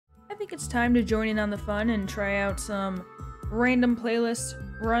think it's time to join in on the fun and try out some random playlist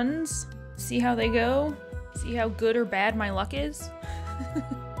runs. See how they go. See how good or bad my luck is.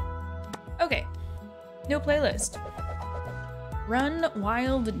 Okay, no playlist. Run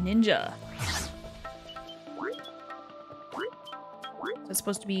Wild Ninja. So it's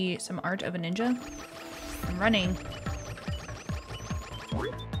supposed to be some art of a ninja. I'm running.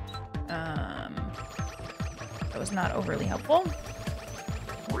 That was not overly helpful.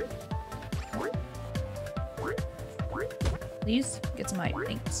 Please get some height.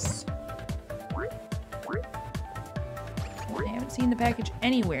 Thanks. I haven't seen the package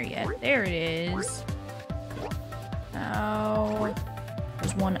anywhere yet. There it is. How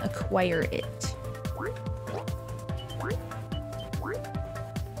does one acquire it?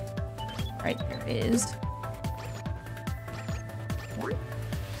 Right, there it is.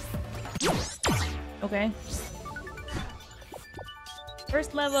 Okay.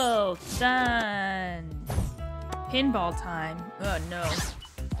 First level, done. Pinball time. Oh no.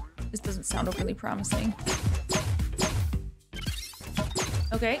 This doesn't sound overly promising.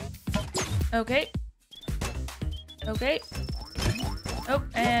 Okay. Okay. Okay. Oh,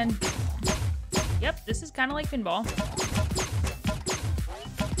 and... Yep, this is kind of like pinball.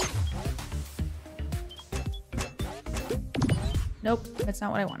 Nope, that's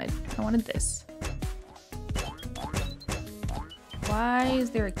not what I wanted. I wanted this. Why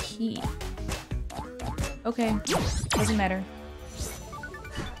is there a key? Okay, doesn't matter.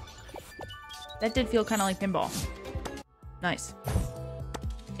 That did feel kind of like pinball. Nice.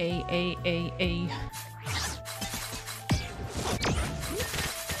 A.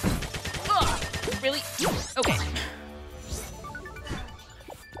 Ugh, really? Okay.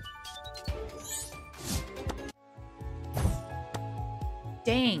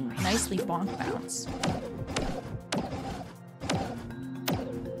 Dang, nicely bonk bounce.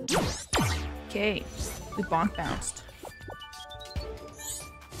 Okay, we bonk bounced.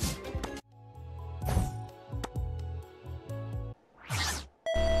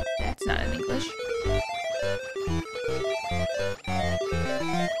 That's not in English.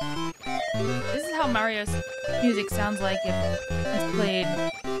 This is how Mario's music sounds like if it's played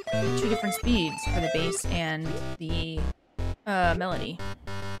at 2 different speeds for the bass and the melody.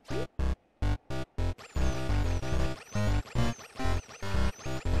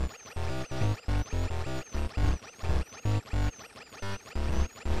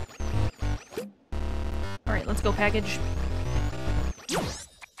 Alright, let's go package.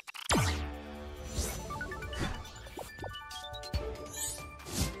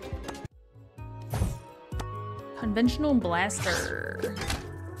 Conventional blaster.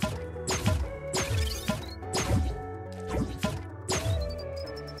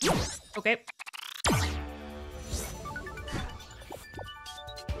 Okay.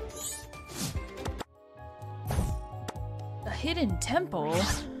 The hidden temple?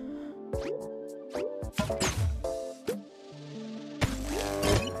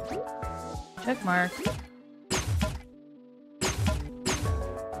 Check mark.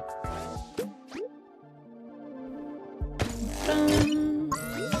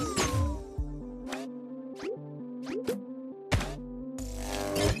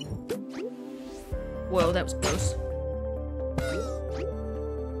 Whoa, that was close.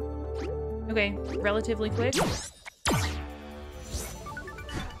 Okay, relatively quick. How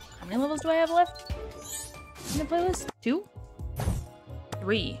many levels do I have left in the playlist? 2?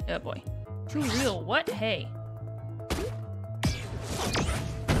 3. Oh boy. 2 real what? Hey.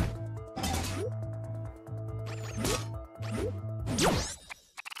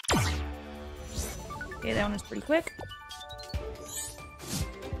 Okay, that one was pretty quick.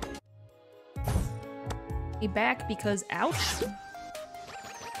 A back because ouch.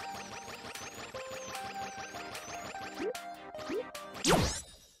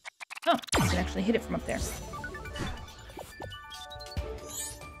 Oh, I can actually hit it from up there.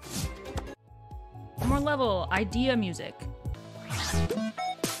 One more level, idea music.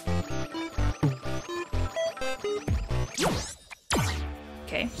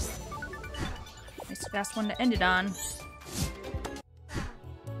 Okay. Nice fast one to end it on.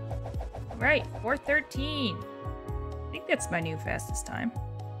 Right, 413. I think that's my new fastest time.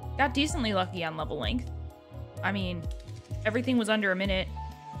 Got decently lucky on level length. I mean, everything was under a minute.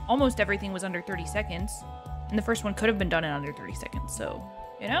 Almost everything was under 30 seconds. And the first one could have been done in under 30 seconds, so,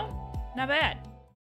 you know, not bad.